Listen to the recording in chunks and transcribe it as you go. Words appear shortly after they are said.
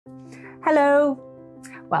Hello!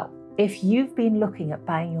 Well, if you've been looking at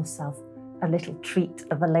buying yourself a little treat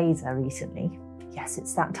of a laser recently, yes,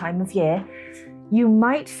 it's that time of year, you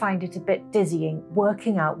might find it a bit dizzying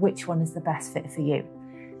working out which one is the best fit for you.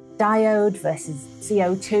 Diode versus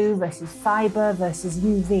CO₂ versus fibre versus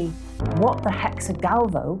UV, what the heck's a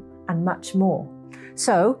galvo, and much more.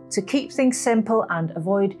 So, to keep things simple and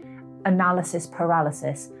avoid analysis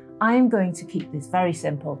paralysis, I'm going to keep this very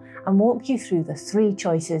simple and walk you through the 3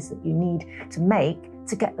 choices that you need to make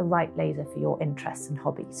to get the right laser for your interests and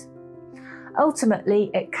hobbies.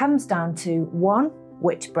 Ultimately, it comes down to 1,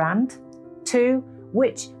 which brand, 2,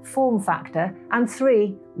 which form factor, and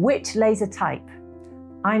 3, which laser type.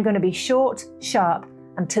 I'm going to be short, sharp,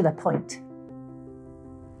 and to the point.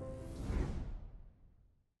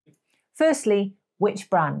 Firstly, which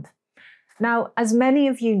brand? Now, as many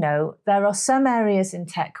of you know, there are some areas in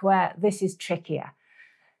tech where this is trickier.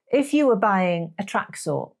 If you were buying a track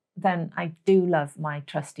saw, then I do love my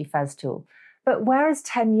trusty xTool. But whereas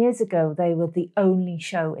 10 years ago they were the only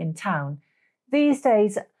show in town, these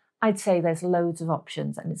days I'd say there's loads of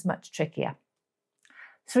options and it's much trickier.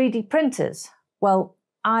 3D printers, well,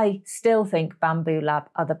 I still think Bambu Lab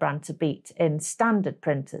are the brand to beat in standard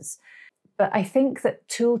printers. But I think that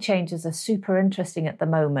tool changes are super interesting at the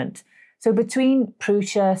moment. So between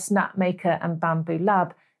Prusa, Snapmaker and Bambu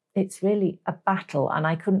Lab, it's really a battle and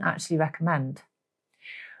I couldn't actually recommend.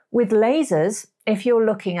 With lasers, if you're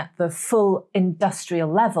looking at the full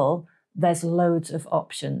industrial level, there's loads of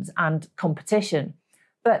options and competition.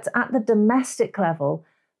 But at the domestic level,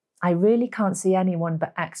 I really can't see anyone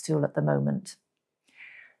but xTool at the moment.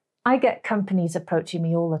 I get companies approaching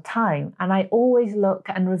me all the time and I always look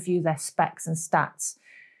and review their specs and stats.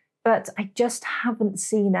 But I just haven't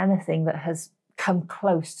seen anything that has come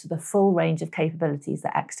close to the full range of capabilities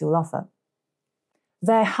that xTool offer.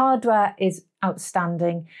 Their hardware is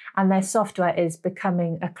outstanding and their software is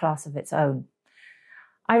becoming a class of its own.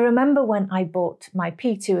 I remember when I bought my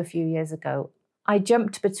P2 a few years ago, I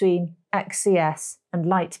jumped between XCS and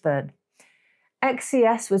Lightburn.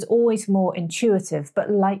 XCS was always more intuitive,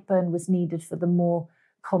 but Lightburn was needed for the more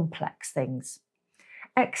complex things.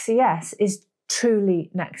 XCS is truly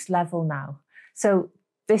next level now. So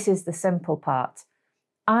this is the simple part.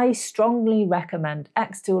 I strongly recommend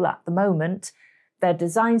xTool at the moment. Their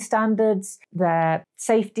design standards, their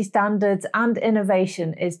safety standards and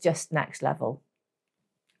innovation is just next level.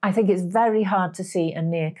 I think it's very hard to see a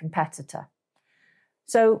near competitor.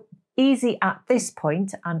 So easy at this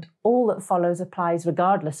point, and all that follows applies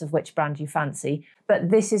regardless of which brand you fancy,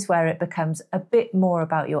 but this is where it becomes a bit more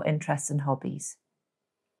about your interests and hobbies.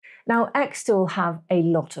 Now, xTool have a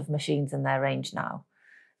lot of machines in their range now.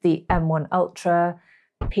 The M1 Ultra,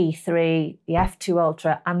 P3, the F2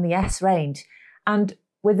 Ultra and the S range. And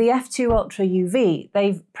with the F2 Ultra UV,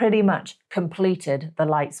 they've pretty much completed the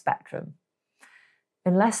light spectrum.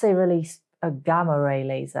 Unless they release a gamma ray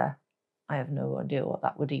laser, I have no idea what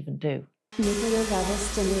that would even do. Nuclear level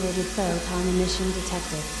stimulated photon emission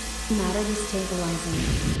detected. Matter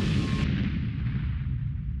destabilizing.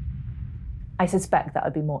 I suspect that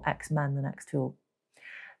would be more X-Men than xTool.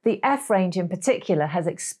 The F range in particular has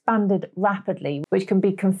expanded rapidly, which can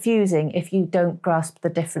be confusing if you don't grasp the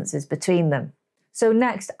differences between them. So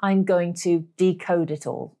next, I'm going to decode it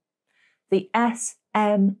all. The S,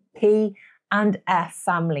 M, P and F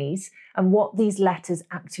families and what these letters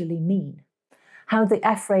actually mean. How the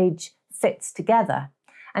F range fits together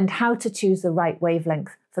and how to choose the right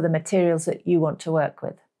wavelength for the materials that you want to work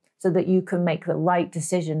with, so that you can make the right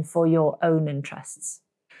decision for your own interests.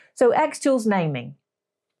 So xTool's naming.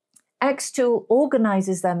 xTool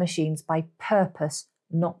organises their machines by purpose,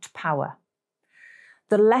 not power.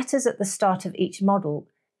 The letters at the start of each model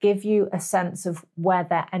give you a sense of where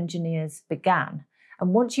their engineers began.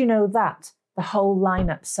 And once you know that, the whole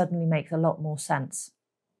lineup suddenly makes a lot more sense.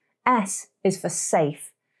 S is for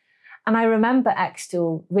safe. And I remember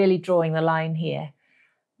xTool really drawing the line here.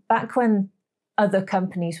 Back when other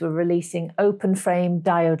companies were releasing open frame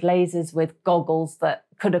diode lasers with goggles that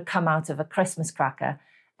could have come out of a Christmas cracker,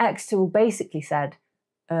 xTool basically said,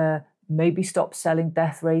 maybe stop selling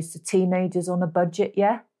death rays to teenagers on a budget,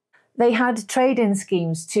 yeah? They had trade-in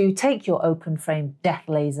schemes to take your open frame death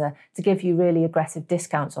laser to give you really aggressive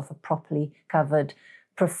discounts off a properly covered,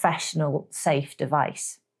 professional, safe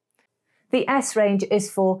device. The S range is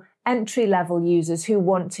for entry-level users who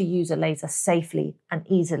want to use a laser safely and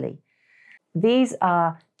easily. These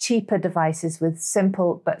are cheaper devices with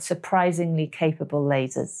simple but surprisingly capable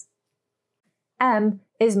lasers. M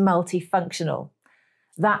is multifunctional.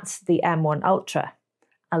 That's the M1 Ultra.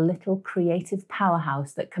 a little creative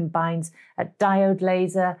powerhouse that combines a diode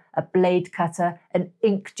laser, a blade cutter, an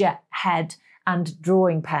inkjet head, and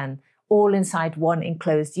drawing pen, all inside one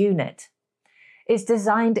enclosed unit. It's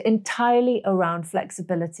designed entirely around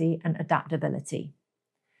flexibility and adaptability.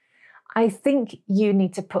 I think you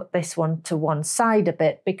need to put this one to one side a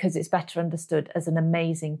bit because it's better understood as an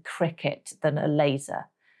amazing cricket than a laser.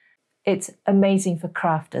 It's amazing for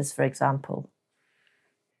crafters, for example.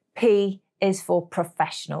 P is for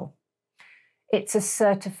professional. It's a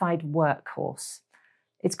certified workhorse.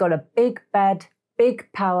 It's got a big bed,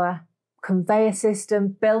 big power, conveyor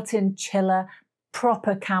system, built-in chiller,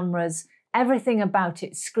 proper cameras. Everything about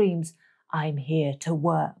it screams, I'm here to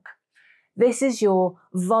work. This is your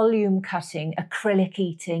volume cutting, acrylic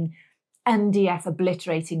eating, MDF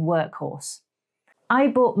obliterating workhorse. I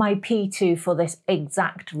bought my P2 for this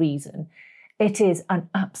exact reason. It is an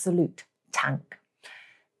absolute tank.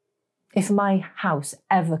 If my house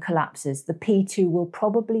ever collapses, the P2 will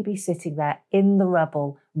probably be sitting there in the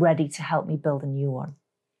rubble, ready to help me build a new one.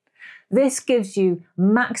 This gives you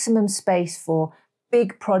maximum space for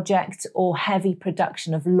big projects or heavy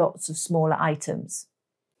production of lots of smaller items.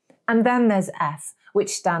 And then there's F,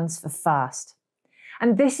 which stands for fast.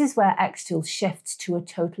 And this is where xTool shifts to a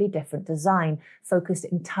totally different design, focused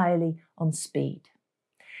entirely on speed.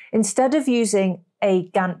 Instead of using a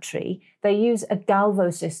gantry, they use a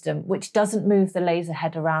galvo system, which doesn't move the laser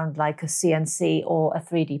head around like a CNC or a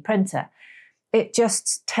 3D printer. It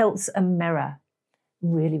just tilts a mirror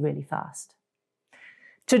really, really fast.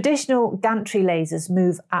 Traditional gantry lasers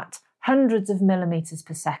move at hundreds of millimeters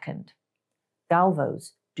per second.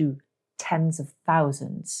 Galvos do tens of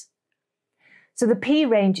thousands. So the P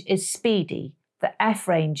range is speedy, the F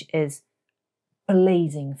range is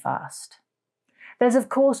blazing fast. There's of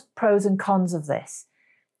course pros and cons of this.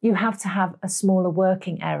 You have to have a smaller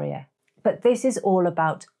working area, but this is all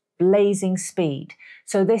about blazing speed.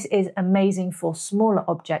 So this is amazing for smaller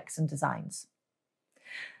objects and designs.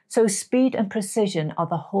 So speed and precision are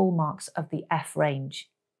the hallmarks of the F range.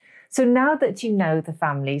 So now that you know the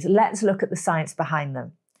families, let's look at the science behind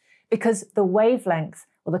them. Because the wavelength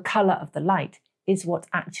or the colour of the light is what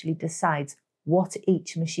actually decides what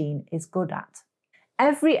each machine is good at.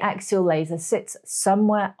 Every xTool laser sits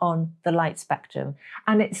somewhere on the light spectrum,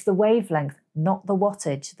 and it's the wavelength, not the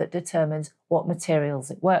wattage, that determines what materials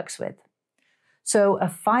it works with. So a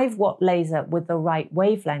 5-watt laser with the right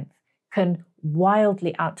wavelength can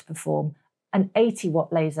wildly outperform an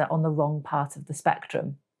 80-watt laser on the wrong part of the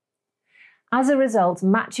spectrum. As a result,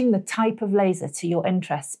 matching the type of laser to your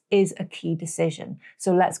interests is a key decision.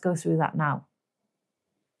 So let's go through that now.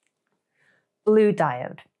 Blue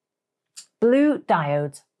diode. Blue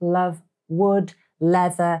diodes love wood,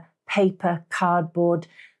 leather, paper, cardboard,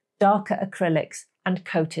 darker acrylics, and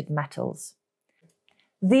coated metals.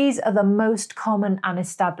 These are the most common and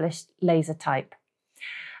established laser type.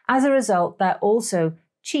 As a result, they're also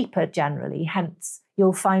cheaper generally, hence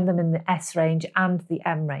you'll find them in the S range and the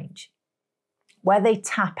M range. Where they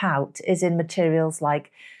tap out is in materials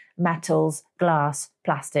like metals, glass,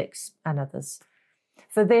 plastics, and others.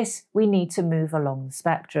 For this, we need to move along the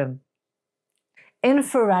spectrum.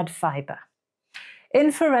 Infrared fiber.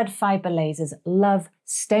 Infrared fiber lasers love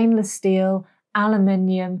stainless steel,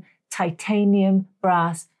 aluminium, titanium,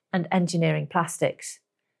 brass, and engineering plastics.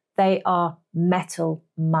 They are metal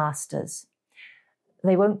masters.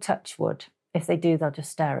 They won't touch wood. If they do, they'll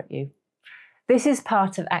just stare at you. This is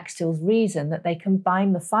part of xTool's reason that they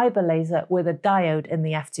combine the fiber laser with a diode in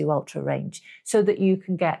the F2 Ultra range so that you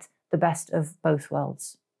can get the best of both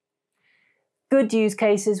worlds. Good use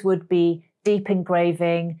cases would be deep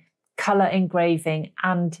engraving, colour engraving,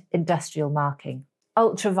 and industrial marking.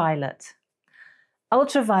 Ultraviolet.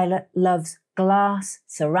 Ultraviolet loves glass,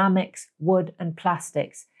 ceramics, wood, and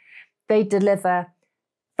plastics. They deliver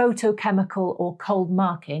photochemical or cold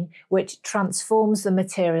marking, which transforms the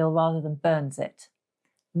material rather than burns it.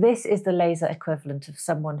 This is the laser equivalent of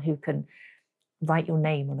someone who can write your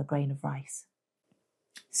name on a grain of rice.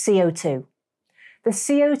 CO₂. The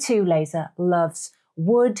CO₂ laser loves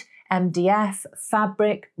wood, MDF,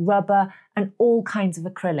 fabric, rubber, and all kinds of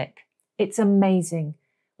acrylic. It's amazing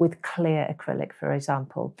with clear acrylic, for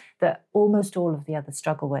example, that almost all of the others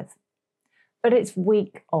struggle with. But it's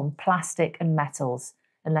weak on plastic and metals,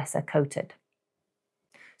 unless they're coated.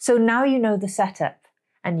 So now you know the setup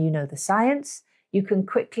and you know the science, you can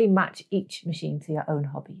quickly match each machine to your own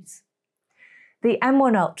hobbies. The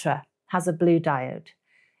M1 Ultra has a blue diode.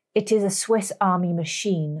 It is a Swiss Army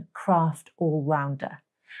machine craft all-rounder.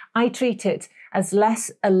 I treat it as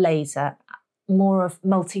less a laser, more of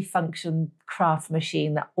multifunction craft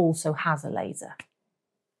machine that also has a laser.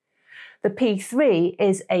 The P3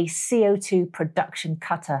 is a CO₂ production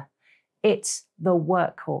cutter. It's the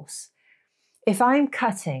workhorse. If I'm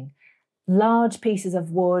cutting large pieces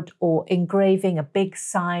of wood or engraving a big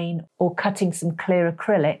sign or cutting some clear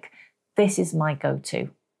acrylic, this is my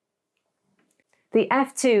go-to. The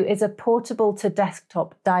F2 is a portable to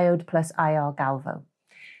desktop diode plus IR galvo.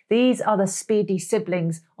 These are the speedy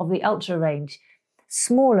siblings of the Ultra range,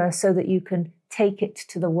 smaller so that you can take it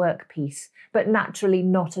to the workpiece, but naturally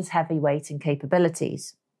not as heavyweight in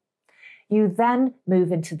capabilities. You then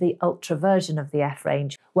move into the Ultra version of the F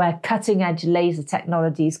range, where cutting-edge laser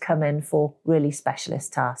technologies come in for really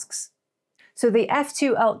specialist tasks. So the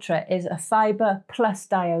F2 Ultra is a fibre plus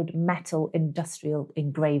diode metal industrial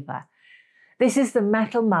engraver. This is the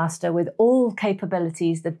metal master with all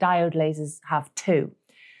capabilities the diode lasers have too.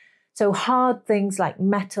 So hard things like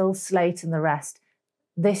metal, slate and the rest,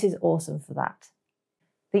 this is awesome for that.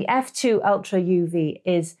 The F2 Ultra UV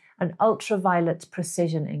is an ultraviolet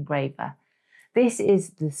precision engraver. This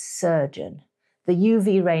is the surgeon. The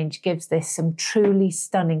UV range gives this some truly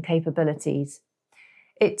stunning capabilities.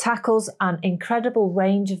 It tackles an incredible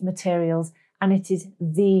range of materials and it is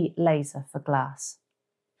the laser for glass.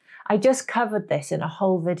 I just covered this in a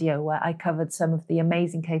whole video where I covered some of the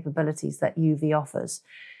amazing capabilities that UV offers.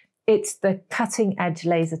 It's the cutting edge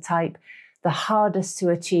laser type, the hardest to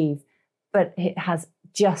achieve, but it has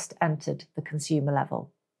just entered the consumer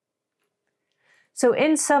level. So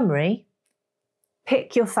in summary,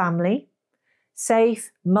 pick your family,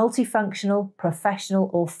 safe, multifunctional, professional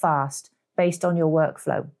or fast based on your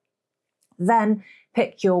workflow. Then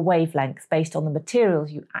pick your wavelength based on the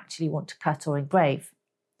materials you actually want to cut or engrave.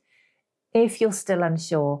 If you're still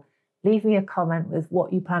unsure, leave me a comment with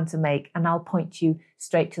what you plan to make and I'll point you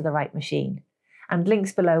straight to the right machine. And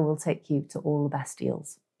links below will take you to all the best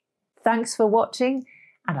deals. Thanks for watching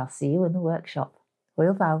and I'll see you in the workshop.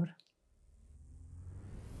 Hwyl fawr.